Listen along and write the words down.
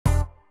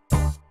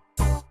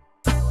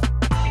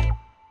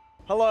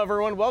Hello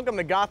everyone, welcome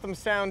to Gotham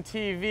Sound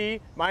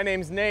TV. My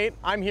name's Nate.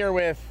 I'm here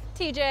with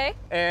TJ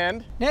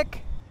and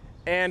Nick.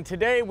 And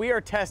today we are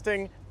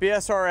testing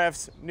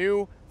BSRF's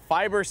new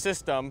fiber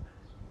system.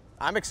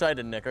 I'm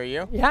excited, Nick, are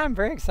you? Yeah, I'm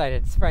very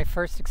excited. It's my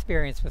first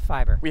experience with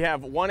fiber. We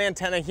have one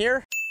antenna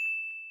here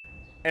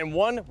and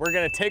one we're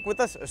gonna take with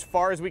us as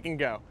far as we can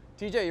go.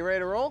 TJ, you ready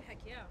to roll? Heck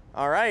yeah.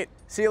 All right,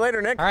 see you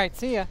later, Nick. All right,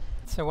 see ya.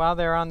 So while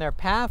they're on their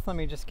path, let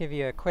me just give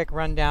you a quick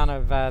rundown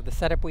of the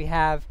setup we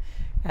have.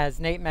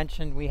 As Nate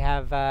mentioned, we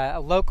have a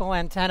local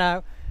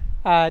antenna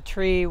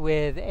tree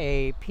with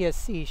a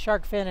PSC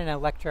shark fin and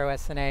Electro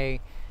SNA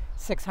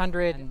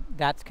 600. And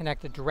that's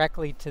connected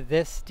directly to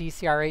this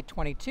DCR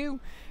 822.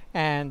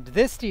 And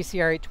this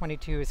DCR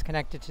 822 is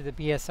connected to the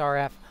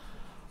BSRF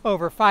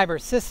over fiber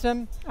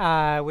system,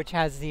 which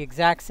has the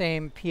exact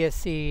same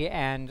PSC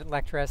and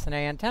Electro SNA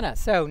antenna.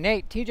 So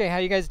Nate, TJ, how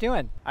you guys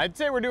doing? I'd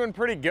say we're doing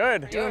pretty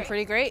good. Doing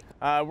pretty great.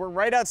 We're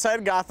right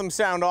outside Gotham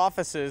Sound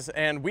offices,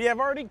 and we have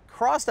already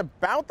crossed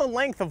about the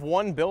length of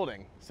one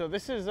building. So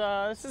this is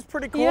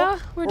pretty cool. Yeah,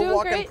 we're doing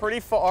walking great.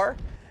 pretty far.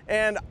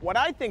 And what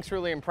I think is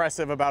really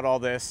impressive about all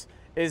this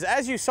is,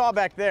 as you saw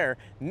back there,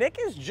 Nick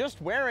is just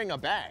wearing a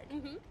bag.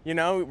 You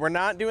know, we're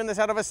not doing this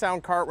out of a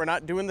sound cart. We're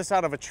not doing this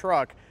out of a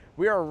truck.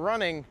 We are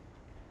running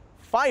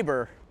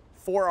fiber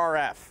for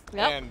RF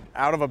and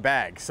out of a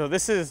bag. So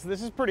this is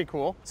pretty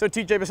cool. So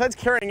TJ, besides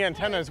carrying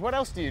antennas, what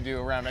else do you do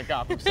around at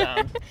Gotham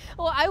Sound?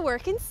 Well, I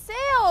work in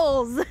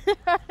sales.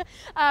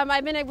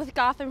 I've been with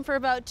Gotham for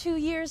about 2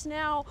 years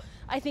now.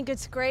 I think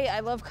it's great.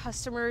 I love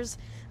customers.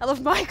 I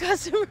love my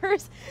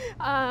customers.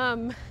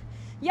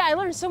 Yeah, I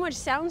learned so much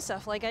sound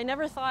stuff. Like, I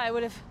never thought I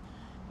would have,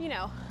 you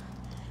know,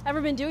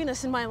 ever been doing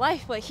this in my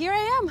life, but here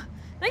I am.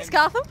 Thanks,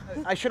 Gotham.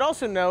 I should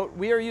also note,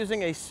 we are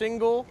using a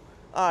single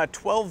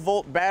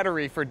 12-volt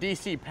battery for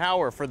DC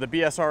power for the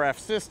BSRF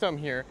system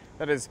here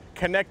that is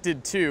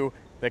connected to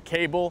the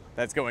cable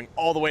that's going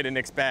all the way to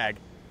Nick's bag,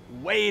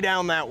 way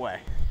down that way.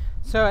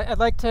 So I'd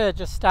like to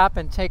just stop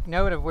and take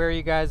note of where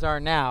you guys are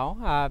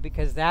now,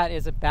 because that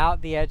is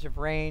about the edge of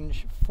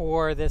range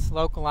for this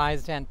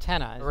localized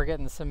antenna. We're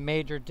getting some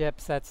major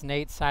dips. That's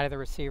Nate's side of the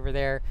receiver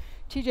there.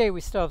 TJ,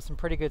 we still have some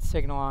pretty good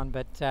signal on,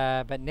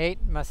 but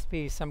Nate must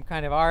be some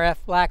kind of RF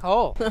black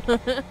hole.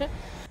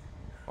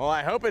 Well,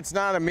 I hope it's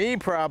not a me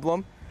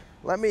problem.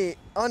 Let me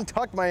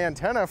untuck my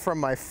antenna from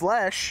my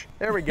flesh.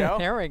 There we go.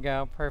 There we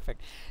go,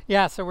 perfect.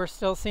 Yeah, so we're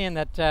still seeing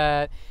that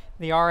the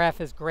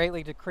RF is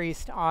greatly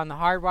decreased on the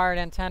hardwired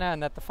antenna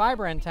and that the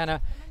fiber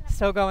antenna is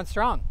still going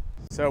strong.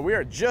 So we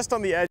are just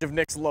on the edge of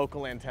Nick's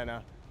local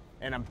antenna,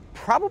 and I'm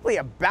probably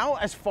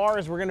about as far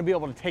as we're gonna be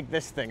able to take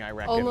this thing, I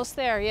reckon. Almost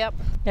there, yep.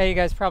 Yeah, you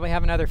guys probably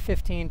have another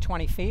 15,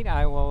 20 feet.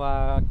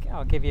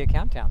 I'll give you a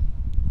countdown.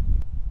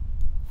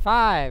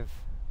 5,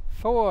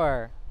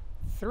 4,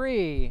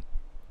 3,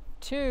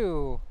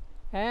 2,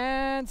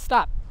 and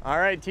stop. All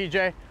right,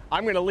 TJ,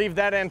 I'm gonna leave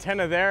that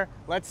antenna there.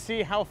 Let's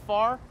see how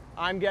far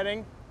I'm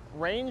getting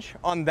range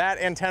on that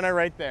antenna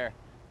right there.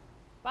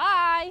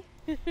 Bye.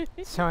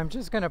 So I'm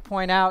just gonna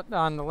point out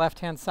on the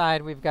left-hand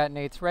side, we've got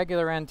Nate's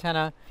regular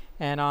antenna,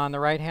 and on the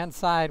right-hand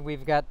side,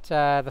 we've got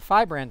the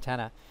fiber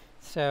antenna.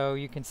 So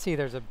you can see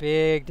there's a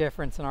big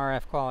difference in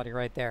RF quality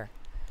right there.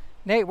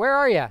 Nate, where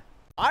are you?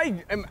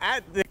 I am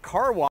at the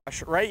car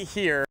wash right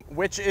here,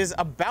 which is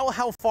about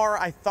how far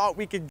I thought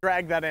we could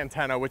drag that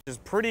antenna, which is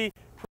pretty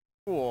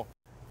cool.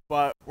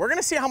 But we're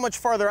gonna see how much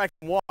farther I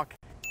can walk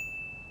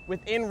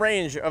within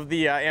range of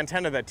the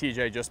antenna that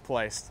TJ just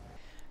placed.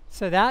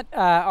 So that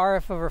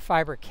RF over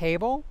fiber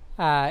cable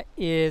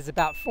is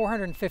about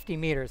 450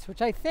 meters,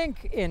 which I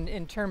think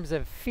in terms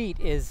of feet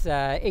is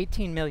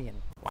 18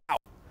 million. Wow.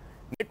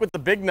 Nick with the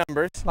big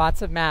numbers.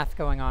 Lots of math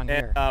going on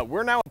here.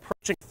 We're now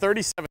approaching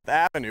 37th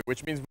Avenue,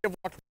 which means we have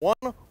walked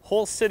one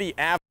whole city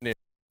avenue,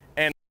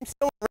 and I'm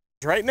still in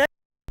range, right, Nick?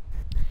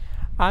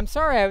 I'm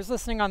sorry, I was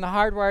listening on the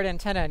hardwired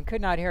antenna and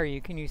could not hear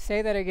you. Can you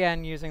say that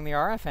again using the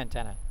RF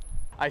antenna?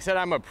 I said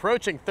I'm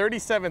approaching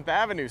 37th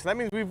Avenue, so that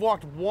means we've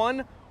walked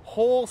one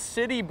whole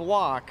city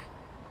block.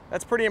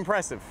 That's pretty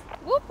impressive.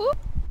 Whoop, whoop.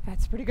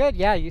 That's pretty good.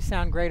 Yeah, you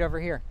sound great over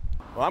here.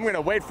 Well, I'm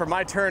gonna wait for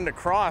my turn to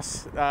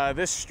cross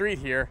this street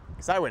here,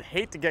 because I would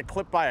hate to get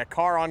clipped by a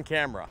car on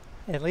camera.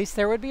 At least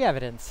there would be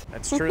evidence.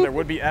 That's true, there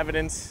would be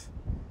evidence.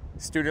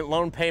 Student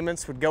loan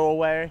payments would go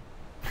away.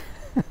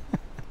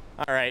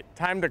 All right,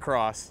 time to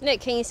cross.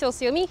 Nick, can you still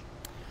see me?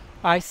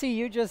 I see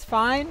you just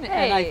fine,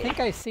 and I Hey. think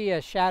I see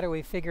a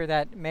shadowy figure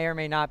that may or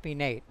may not be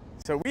Nate.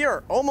 So we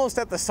are almost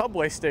at the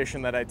subway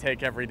station that I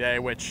take every day,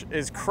 which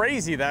is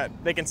crazy that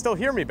they can still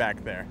hear me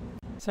back there.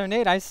 So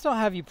Nate, I still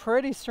have you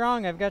pretty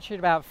strong. I've got you at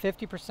about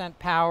 50%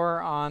 power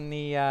on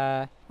the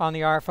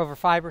RF over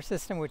fiber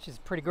system, which is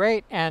pretty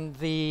great. And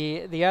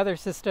the other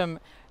system,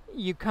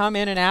 you come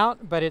in and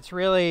out, but it's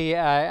really,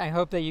 I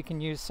hope that you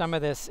can use some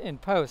of this in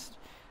post.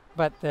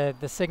 But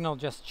the signal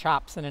just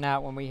chops in and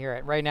out when we hear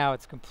it. Right now,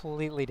 it's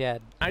completely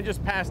dead. I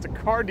just passed a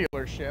car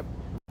dealership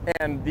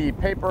and the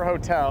paper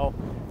hotel.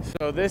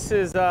 So this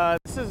is a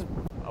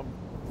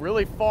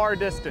really far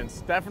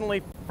distance,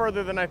 definitely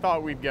further than I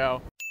thought we'd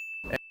go.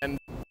 And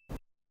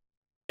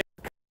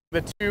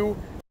the two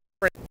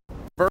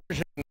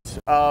versions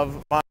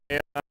of my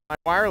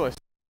wireless.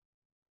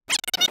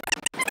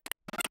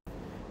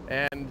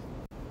 And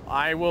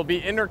I will be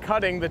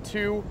intercutting the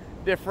two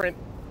different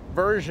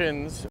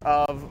versions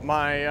of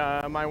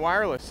my my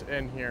wireless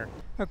in here.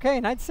 Okay,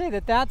 and I'd say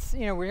that that's,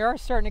 you know, we are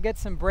starting to get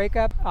some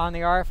breakup on the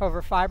RF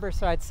over fiber,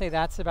 so I'd say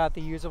that's about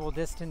the usable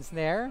distance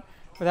there.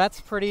 But that's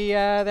pretty,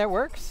 that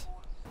works.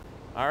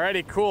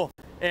 Alrighty, cool.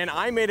 And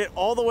I made it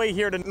all the way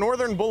here to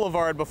Northern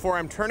Boulevard before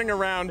I'm turning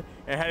around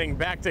and heading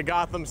back to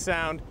Gotham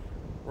Sound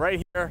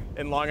right here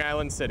in Long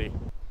Island City.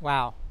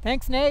 Wow.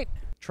 Thanks, Nate.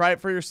 Try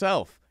it for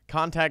yourself.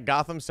 Contact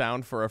Gotham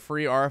Sound for a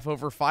free RF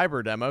over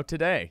fiber demo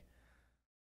today.